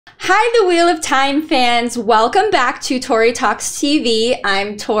Hi, the Wheel of Time fans. Welcome back to Tori Talks TV.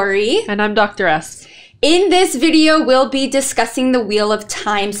 I'm Tori. And I'm Dr. S. In this video, we'll be discussing the Wheel of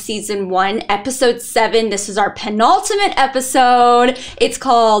Time Season 1, Episode 7. This is our penultimate episode. It's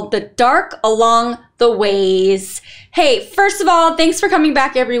called The Dark Along the Ways. Hey, first of all, thanks for coming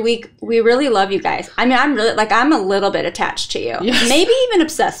back every week. We really love you guys. I mean, I'm a little bit attached to you. Yes. Maybe even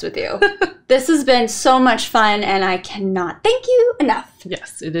obsessed with you. This has been so much fun, and I cannot thank you enough.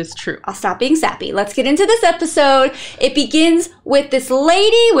 Yes, it is true. I'll stop being sappy. Let's get into this episode. It begins with this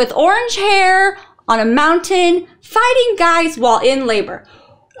lady with orange hair on a mountain fighting guys while in labor.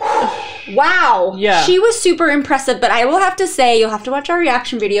 Wow. Yeah. She was super impressive, but I will have to say, you'll have to watch our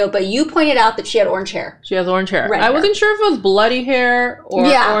reaction video, but you pointed out that she had orange hair. She has orange hair. Red I hair. wasn't sure if it was bloody hair or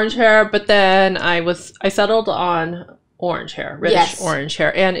orange hair, but then I settled on orange hair, reddish orange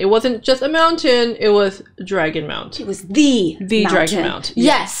hair. And it wasn't just a mountain, it was Dragon Mount. It was the mountain. Dragon Mount. Yeah.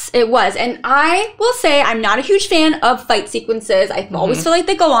 Yes, it was. And I will say I'm not a huge fan of fight sequences. I always feel like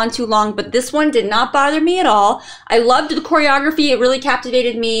they go on too long, but this one did not bother me at all. I loved the choreography. It really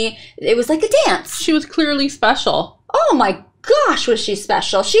captivated me. It was like a dance. She was clearly special. Oh my gosh, was she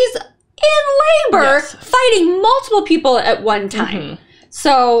special. She's in labor fighting multiple people at one time.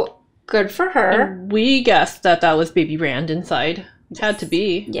 So good for her. And we guessed that was Baby Rand inside. It had to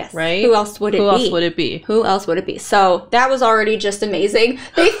be. Yes. Right? Who else would it be? Who else would it be? Who else would it be? So that was already just amazing.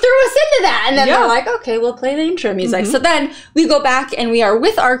 They threw us into that. And then they're like, okay, we'll play the intro music. So then we go back and we are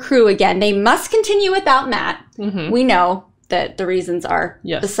with our crew again. They must continue without Matt. We know that the reasons are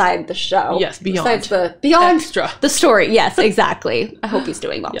beside the show. Yes, beyond. Besides beyond extra. The story. Yes, exactly. I hope he's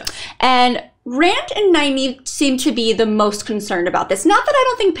doing well. Yes. And Rand and Nynaeve seem to be the most concerned about this. Not that I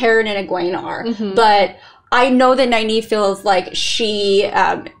don't think Perrin and Egwene are, but I know that Nynaeve feels like she's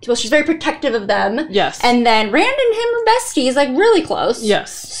very protective of them. Yes. And then Rand and him are besties, like really close.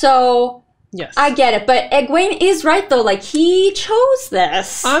 Yes. So yes, I get it. But Egwene is right though. Like he chose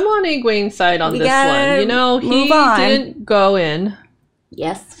this. I'm on Egwene's side on this one. You know, he didn't go in.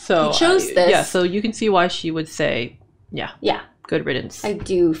 Yes. So he chose this. Yeah, so you can see why she would say, yeah. Good riddance. I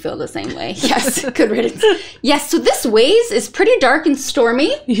do feel the same way. Yes, good riddance. Yes, so this ways is pretty dark and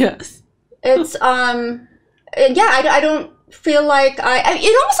stormy. Yes. It's, I don't feel like it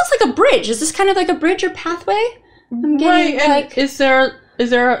almost looks like a bridge. Is this kind of like a bridge or pathway? I'm getting, and is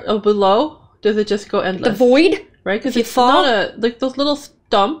there a below? Does it just go endless? The void? Right? Because it's not like those little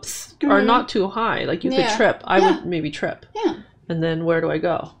stumps are not too high. Like you could trip. I would maybe trip. Yeah. And then where do I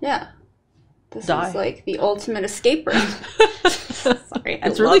go? Yeah. This is like the ultimate escape room. Sorry,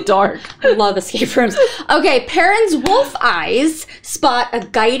 it's really dark. I love escape rooms. Okay, Perrin's wolf eyes spot a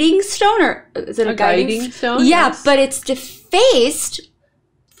guiding stone, or is it a guiding stone? Yeah, yes. But it's defaced.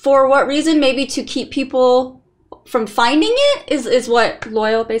 For what reason? Maybe to keep people from finding it. Is what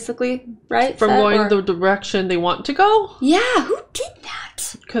Loyal basically from going the direction they want to go. Yeah, who did that?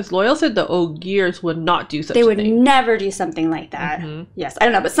 Because Loyal said the Ogiers would not do such a thing. They would never do something like that. Yes, I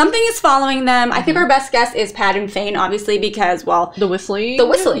don't know, but something is following them. I think our best guess is Padan Fain, obviously, because, well... The whistling? The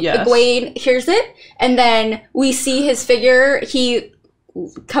whistling. Yes. Egwene hears it, and then we see his figure. He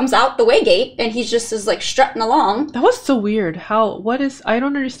comes out the way gate, and he just is, like, strutting along. That was so weird. I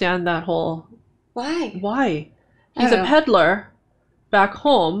don't understand that whole... Why? He's a peddler back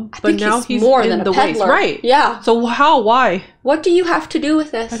home, but now he's more in than the a peddler. ways. Right. Yeah. So why? What do you have to do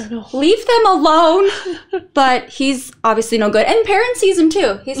with this? I don't know. Leave them alone. But he's obviously no good. And Perrin sees him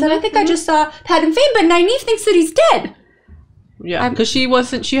too. He said, I think I just saw Padan Fain, but Nynaeve thinks that he's dead. Yeah, because she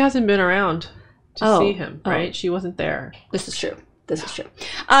hasn't been around to see him, right? She wasn't there. This is true.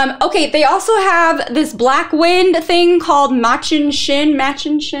 Okay, they also have this black wind thing called Machin Shin.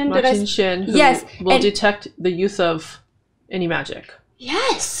 Machin Shin, who will detect the use of any magic.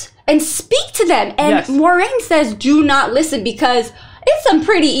 Yes, and speak to them. And Moiraine says, do not listen, because it's some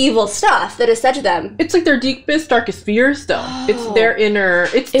pretty evil stuff that is said to them. It's like their deepest, darkest fears, though. It's their inner...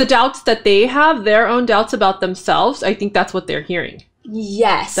 It's the doubts that they have, their own doubts about themselves. I think that's what they're hearing.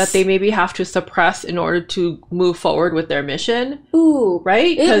 Yes. That they maybe have to suppress in order to move forward with their mission. Ooh.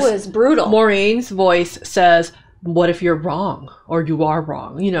 Right? It was brutal. Moraine's voice says, what if you're wrong? Or you are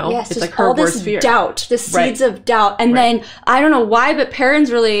wrong? You know? Yes, it's like her worst fear. Doubt. The seeds of doubt. And then, I don't know why, but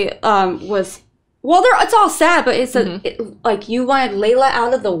Perrin's really was... Well, it's all sad, but it's like you wanted Layla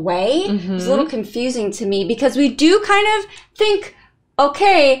out of the way. It's a little confusing to me, because we do kind of think,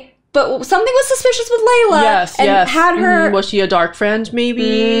 okay... But something was suspicious with Layla. Yes, and had her... Was she a dark friend,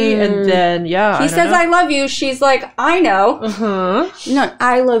 maybe? And then, he says, I love you. She's like, I know. No,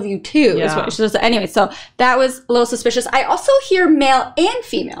 I love you too, is what she says. Anyway, so that was a little suspicious. I also hear male and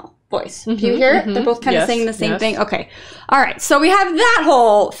female voice. Do you hear it? They're both kind of saying the same thing. Okay. All right. So we have that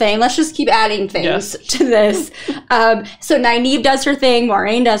whole thing. Let's just keep adding things to this. So Nynaeve does her thing.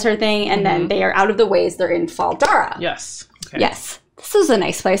 Moiraine does her thing. And then they are out of the ways. They're in Fal Dara. Yes. Okay. Yes. This is a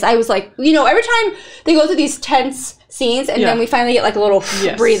nice place. I was like, you know, every time they go through these tense scenes and then we finally get like a little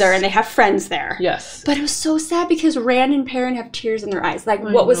breather and they have friends there. Yes. But it was so sad because Rand and Perrin have tears in their eyes. Like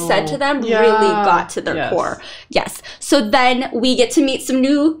what was said to them really got to their core. Yes. So then we get to meet some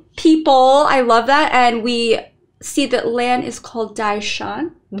new people. I love that. And we see that Lan is called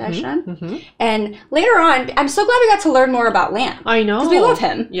Daishan. And later on, I'm so glad we got to learn more about Lan. I know. Because we love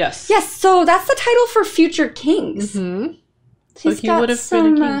him. Yes. Yes. So that's the title for future kings. So he would have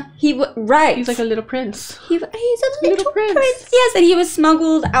been a king. Right. He's like a little prince. He's a little prince. Yes, and he was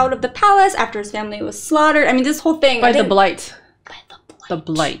smuggled out of the palace after his family was slaughtered. I mean, this whole thing. By the Blight. The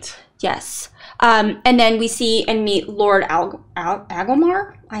Blight. Yes. And then we see and meet Lord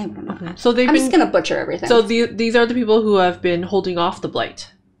Agomar. I don't know. So I'm just going to butcher everything. So these are the people who have been holding off the Blight.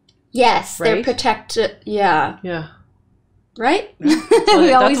 Yes, right? They're protected. Yeah. Yeah. Right?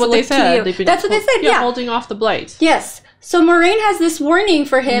 That's what they said. That's what they said, yeah. Holding off the Blight. Yes. So Moiraine has this warning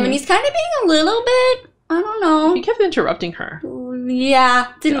for him, and he's kind of being a little bit, I don't know. He kept interrupting her.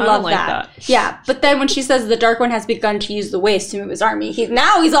 Yeah, didn't love that. Yeah, but then when she says the Dark One has begun to use the waste to move his army, he's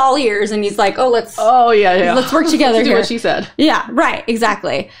all ears, and he's like, let's work together let's here. Do what she said. Yeah, right,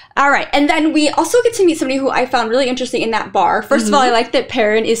 exactly. All right, and then we also get to meet somebody who I found really interesting in that bar. First of all, I like that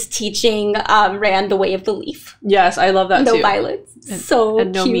Perrin is teaching Rand the way of the leaf. Yes, I love that too. No violence.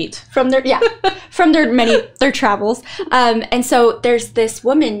 And no cute. Meat. From their travels. And so there's this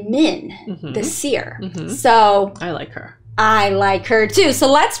woman, Min, the seer. So I like her. I like her too.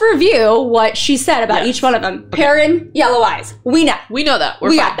 So let's review what she said about each one of them. Okay. Perrin, yellow eyes. We know. We know that.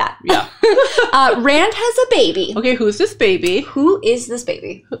 We got that. Yeah. Rand has a baby. Okay, who's this baby? Who is this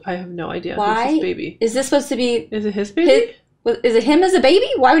baby? I have no idea. Why? Who's this baby? Is this supposed to be... Is it his baby? Is it him as a baby?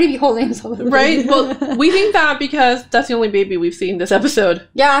 Why would he be holding himself as a baby? Right. Well, we think that because that's the only baby we've seen this episode.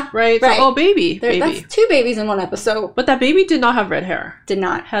 Yeah. Right? So, baby. That's two babies in one episode. But that baby did not have red hair. Did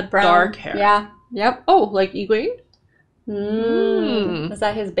not. Had dark hair. Yeah. Yep. Oh, like Egwene? Was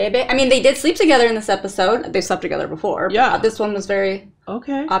that his baby? I mean, they did sleep together in this episode. They slept together before. Yeah. This one was very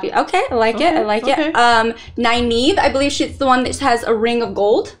obvious. Okay, I like it. I like it. Nynaeve, I believe she's the one that has a ring of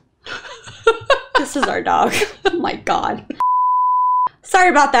gold. This is our dog. Oh my god. Sorry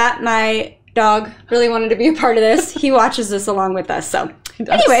about that. My dog really wanted to be a part of this. He watches this along with us. So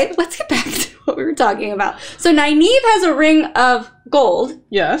anyway, let's get back to what we were talking about. So Nynaeve has a ring of gold.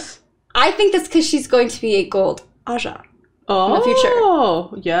 Yes. I think that's because she's going to be a gold Aja. Oh, in the future.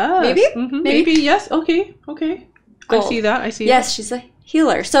 Oh, yes. Maybe? Maybe, yes. Okay. Gold. I see that. Yes, she's a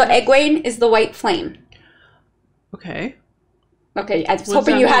healer. So Egwene is the white flame. Okay. Okay, I was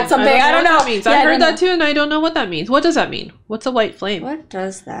hoping you had something. I don't know. What that means. I heard that too, and I don't know what that means. What does that mean? What's a white flame? What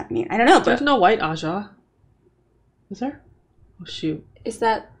does that mean? I don't know. There's no white Aja. Is there? Oh, shoot. Is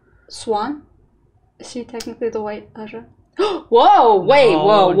that Swan? Is she technically the white Aja? Whoa, wait,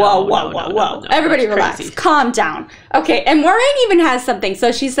 whoa. Everybody relax. Crazy. Calm down. Okay, and Moiraine even has something.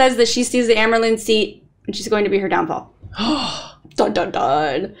 So she says that she sees the Amyrlin seat and she's going to be her downfall. Dun, dun,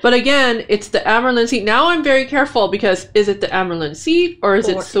 dun. But again, it's the Amyrlin seat. Now I'm very careful because is it the Amyrlin seat or is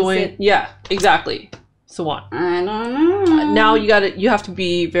it Swan? Yeah, exactly. Swan. I don't know. Now you have to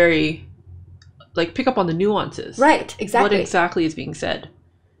be very, pick up on the nuances. Right, exactly. What exactly is being said?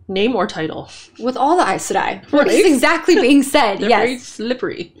 Name or title. With all the Aes Sedai. What is exactly being said? They're very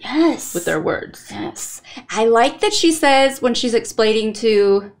slippery. Yes. With their words. Yes. I like that she says when she's explaining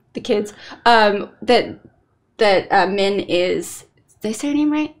to the kids that Min is... Did I say her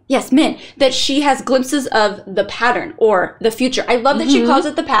name right? Yes, Min. That she has glimpses of the pattern or the future. I love that she calls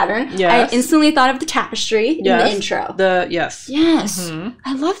it the pattern. Yes. I instantly thought of the tapestry in the intro. Yes. Yes.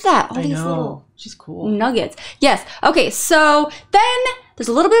 I love that. All these little... She's cool. Nuggets. Yes. Okay, so then there's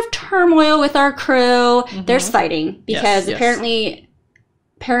a little bit of turmoil with our crew. There's fighting because apparently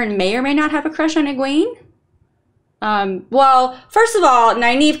Perrin may or may not have a crush on Egwene. Well, first of all,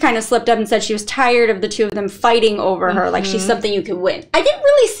 Nynaeve kind of slipped up and said she was tired of the two of them fighting over her, like she's something you can win. I didn't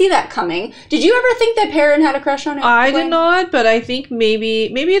really see that coming. Did you ever think that Perrin had a crush on Egwene? I did not, but I think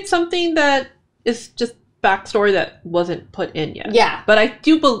maybe it's something that is just backstory that wasn't put in yet. Yeah. But I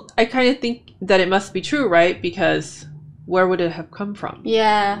kind of think that it must be true, right? Because where would it have come from?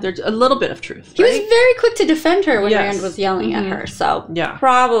 Yeah. There's a little bit of truth, He was very quick to defend her when Rand was yelling at her, so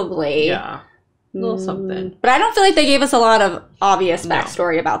probably. Yeah. A little something. But I don't feel like they gave us a lot of obvious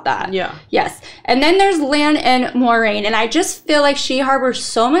backstory about that. Yeah. Yes. And then there's Lan and Moiraine, and I just feel like she harbors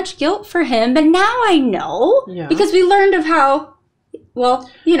so much guilt for him, but now I know. Yeah. Because we learned of how well,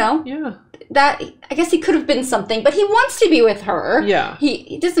 you know. Yeah. That, I guess he could have been something, but he wants to be with her. Yeah.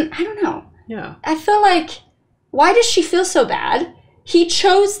 He doesn't, I don't know. Yeah. I feel like, why does she feel so bad? He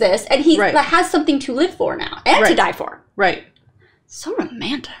chose this, and he has something to live for now, and to die for. Right. So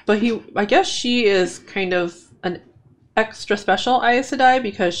romantic. But I guess she is kind of an extra special Aes Sedai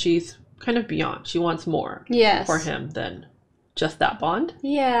because she's kind of beyond. She wants more for him than just that bond.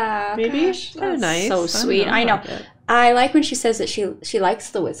 Yeah. Maybe. Gosh, kind of nice. So sweet. I know. I like when she says that she likes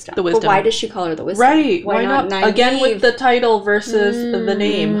the wisdom. The wisdom. But why does she call her the wisdom? Right. Why not? Nynaeve? Again, with the title versus the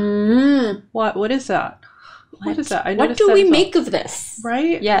name. What is that? What is that? What do we make of this?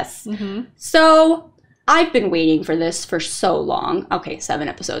 Right? Yes. So I've been waiting for this for so long. Okay, 7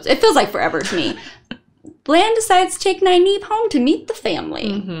 episodes. It feels like forever to me. Blan decides to take Nynaeve home to meet the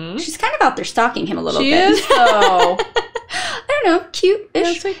family. She's kind of out there stalking him a little bit. She is, though. I don't know,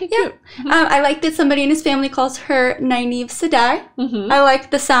 cute-ish. Yeah, cute. I like that somebody in his family calls her Nynaeve Sedai. I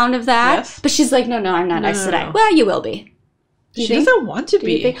like the sound of that. Yes. But she's like, no, I'm not Aes Sedai. No. Well, you will be. She doesn't want to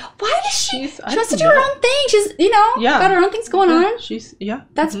be. Why does she? She wants to do her own thing. She's, got her own things going on.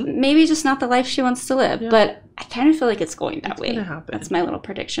 That's maybe just not the life she wants to live. Yeah. But I kind of feel like it's going that way. It's gonna happen. That's my little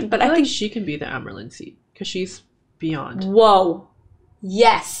prediction. But I think she can be the Amyrlin seat because she's beyond. Whoa.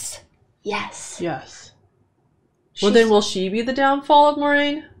 Yes. Well, then will she be the downfall of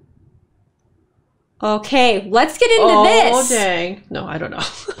Moiraine? Okay, let's get into this. Oh, dang. No, I don't know.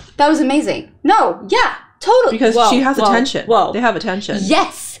 That was amazing. No, yeah. Totally. Because she has attention. They have attention.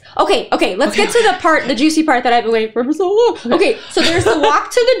 Yes. Okay. Let's get to the juicy part that I've been waiting for so long. Okay, so there's the walk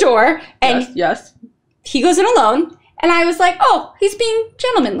to the door, and yes. He goes in alone, and I was like, oh, he's being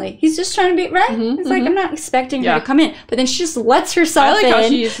gentlemanly. He's just trying to be, right? It's like, I'm not expecting her to come in. But then she just lets herself in. I like how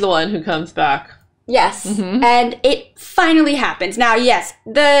she's the one who comes back. Yes. And it finally happens. Now, yes,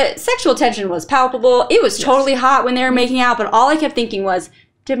 the sexual tension was palpable. It was totally hot when they were making out, but all I kept thinking was,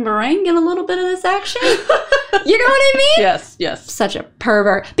 did Moiraine get a little bit of this action? You know what I mean? Yes. Such a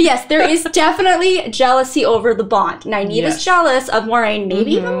pervert. But yes, there is definitely jealousy over the bond. Nynaeve is jealous of Moiraine,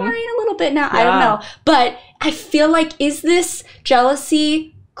 maybe even Moiraine a little bit now. I don't know. But I feel like, is this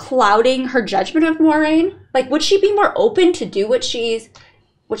jealousy clouding her judgment of Moiraine? Like, would she be more open to do what she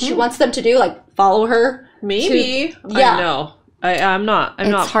wants them to do? Like, follow her? Maybe. I know. I'm not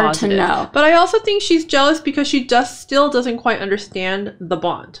it's hard positive. To know. But I also think she's jealous because she still doesn't quite understand the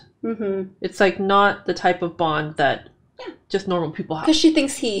bond. It's like not the type of bond that just normal people have. Because she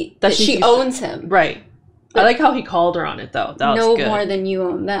thinks that she owns him. Right. But I like how he called her on it, though. That was good. No more than you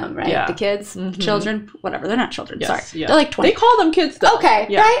own them, right? Yeah. The kids, children, whatever. They're not children. Yes, sorry. They're like 20. They call them kids, though. Okay,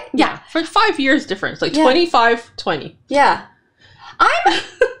 right? Yeah. For 5 years difference. Like 25, 20. Yeah. I'm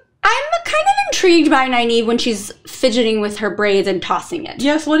kind of intrigued by Nynaeve when she's fidgeting with her braids and tossing it.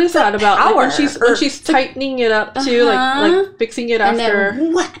 Yes, what is that about? Power. Like when she's tightening it up too, like fixing it after. And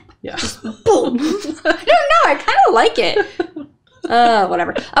then whap. Yeah. Just boom. I don't know. I kind of like it.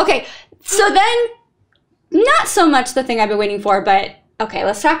 Whatever. Okay, so then, not so much the thing I've been waiting for, but okay,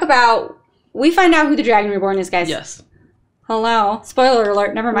 let's talk about. We find out who the Dragon Reborn is, guys. Yes. Hello. Spoiler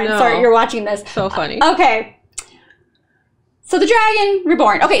alert. Never mind. No. Sorry, you're watching this. So funny. Okay. So the Dragon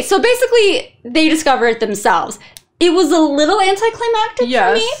Reborn. Okay, so basically they discover it themselves. It was a little anticlimactic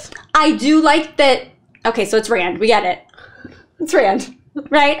for me. I do like that. Okay, so it's Rand. We get it. It's Rand,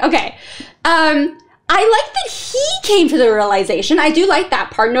 right? Okay. I like that he came to the realization. I do like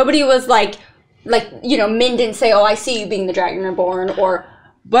that part. Nobody was like Min didn't say, "Oh, I see you being the Dragon Reborn," or.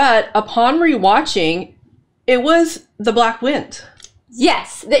 But upon rewatching, it was the Black Wind.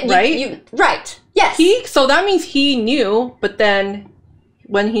 Yes. Right. Right. Yes. So that means he knew, but then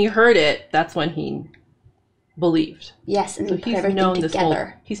when he heard it, that's when he believed. Yes, and so he put everything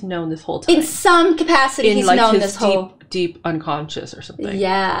together. He's known this whole time. In some capacity, he's known this whole deep unconscious or something.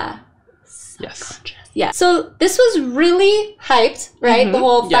 Yeah. Yes. Yeah. So this was really hyped, right? The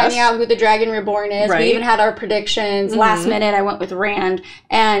whole finding out who the Dragon Reborn is. Right. We even had our predictions. Last minute, I went with Rand,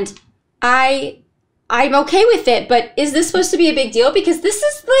 and I'm okay with it. But is this supposed to be a big deal? Because this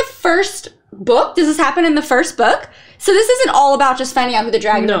is the first book. Does this happen in the first book? So this isn't all about just finding out who the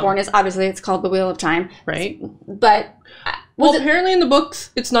Dragon Reborn is. Obviously, it's called The Wheel of Time. Right. But apparently in the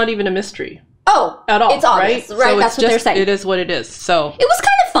books, it's not even a mystery. Oh, at all. It's obvious, right? So that's what they're saying. It is what it is. So it was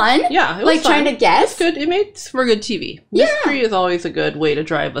kind of fun. Yeah, it was like fun. Trying to guess. It's good. It made for good TV. Yeah. Mystery is always a good way to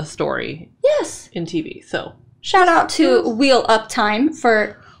drive a story. Yes. In TV. So shout out to Wheel Up Time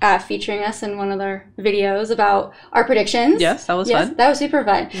for featuring us in one of their videos about our predictions. Yes, that was fun. That was super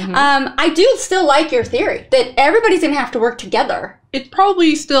fun. I do still like your theory that everybody's going to have to work together. It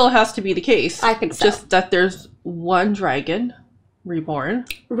probably still has to be the case. I think so. Just that there's one dragon reborn.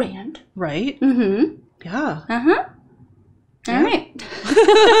 Rand. Right? Mm-hmm. Yeah. Uh-huh. All right.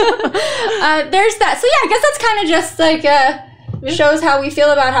 There's that. So yeah, I guess that's kind of just like shows how we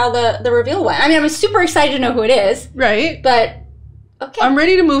feel about how the reveal went. I mean, I'm super excited to know who it is. Right. But okay. I'm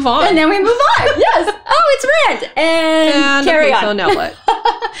ready to move on. And then we move on. Yes. Oh, it's Rand. And carry on. So now what?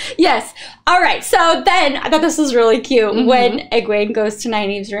 Yes. All right. So then I thought this was really cute when Egwene goes to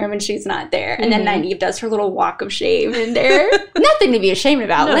Nynaeve's room and she's not there. And then Nynaeve does her little walk of shame in there. Nothing to be ashamed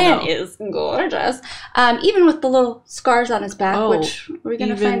about. Lan is gorgeous. Even with the little scars on his back, which we're going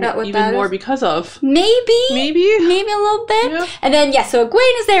to find out what that is. Even more because of. Maybe a little bit. Yeah. And then, so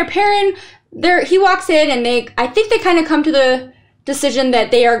Egwene is there. Perrin, he walks in and I think they kind of come to the decision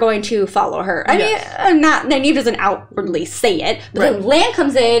that they are going to follow her. I mean, Nynaeve doesn't outwardly say it, but then Lan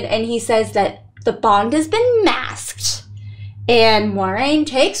comes in and he says that the bond has been masked. And Moiraine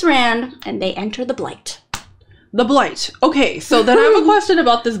takes Rand and they enter the Blight. The Blight. Okay, so then I have a question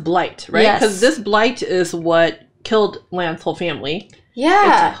about this Blight, right? Because this Blight is what killed Lan's whole family.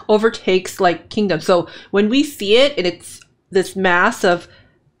 Yeah. It overtakes, like, kingdoms. So when we see it, and it's this mass of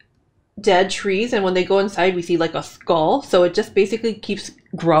dead trees, and when they go inside we see like a skull, so it just basically keeps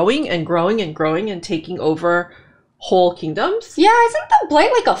growing and growing and growing and taking over whole kingdoms. Yeah, isn't the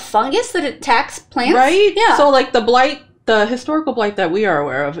Blight like a fungus that attacks plants? Right? Yeah. So like the Blight, the historical Blight that we are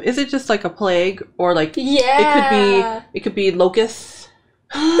aware of, is it just like a plague, or like it could be locusts?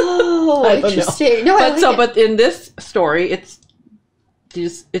 Oh, interesting. No, but in this story it's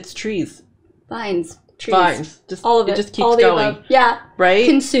trees. Vines. Trees. Vines. Just all of it. It just keeps going. Yeah. Right?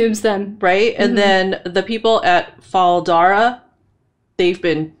 Consumes them. Right? And then the people at Fal Dara, they've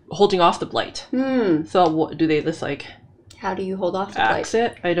been holding off the Blight. So what do they just like... How do you hold off the Blight? Axe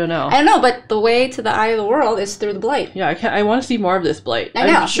it? I don't know. I don't know, but the way to the eye of the world is through the Blight. Yeah, I want to see more of this Blight. I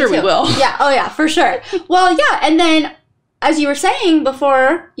know. I'm sure we will. Yeah. Oh yeah, for sure. Well, yeah. And then, as you were saying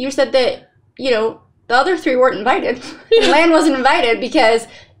before, you said that, the other three weren't invited. Lan wasn't invited because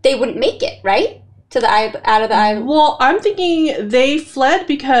they wouldn't make it, right? To the eye, out of the eye. Well, I'm thinking they fled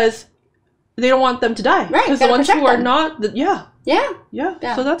because they don't want them to die. Right. Because the ones who are not, Yeah.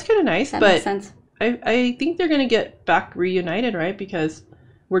 So that's kind of nice. That makes sense. I think they're gonna get back reunited, right? Because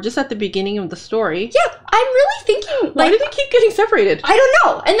we're just at the beginning of the story. Yeah, I'm really thinking. Why do they keep getting separated? I don't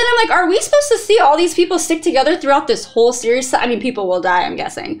know. And then I'm like, are we supposed to see all these people stick together throughout this whole series? I mean, people will die, I'm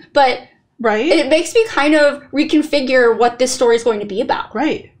guessing, but it makes me kind of reconfigure what this story is going to be about.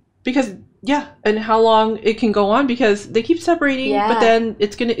 Right. Because. Yeah, and how long it can go on, because they keep separating, but then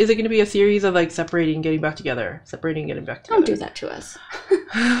is it gonna be a series of like separating, getting back together, separating, getting back together? Don't do that to us.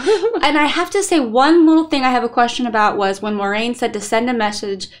 And I have to say, one little thing I have a question about was when Moiraine said to send a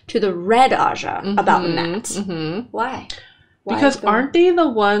message to the Red Aja about Mat. Why? Because aren't they the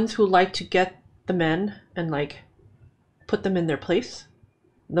ones who like to get the men and like put them in their place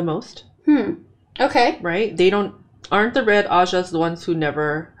the most? Okay. Right? Aren't the Red Ajas the ones who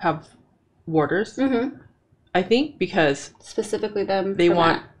never have warders? I think because specifically them, they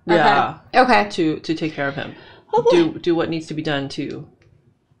want to take care of him. Do what needs to be done to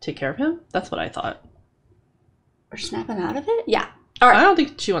take care of him. That's what I thought. Or snap him out of it. Yeah. All right. I don't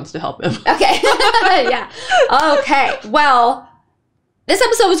think she wants to help him. Okay. Yeah. Okay. Well, this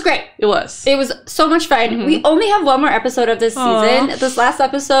episode was great. It was so much fun. We only have one more episode of this season. This last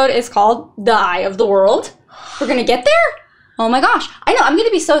episode is called The Eye of the World. We're gonna get there. Oh my gosh. I know. I'm going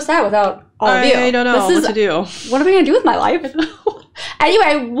to be so sad without all of you. I don't know what to do. What am I going to do with my life? Anyway,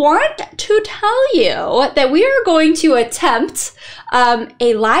 I want to tell you that we are going to attempt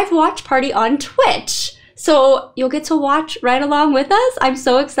a live watch party on Twitch. So you'll get to watch right along with us. I'm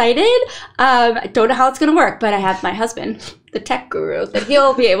so excited. I don't know how it's going to work, but I have my husband, the tech guru, that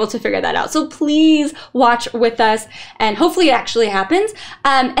he'll be able to figure that out. So please watch with us, and hopefully it actually happens.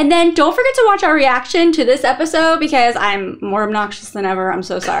 And then don't forget to watch our reaction to this episode, because I'm more obnoxious than ever. I'm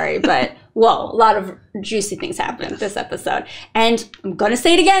so sorry, but whoa, a lot of juicy things happened this episode. And I'm going to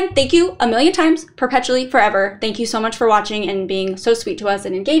say it again. Thank you a million times, perpetually, forever. Thank you so much for watching and being so sweet to us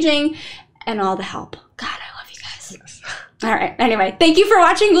and engaging and all the help. God, I love you guys. Yes. All right. Anyway, thank you for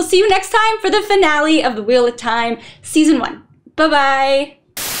watching. We'll see you next time for the finale of The Wheel of Time, Season 1. Bye-bye.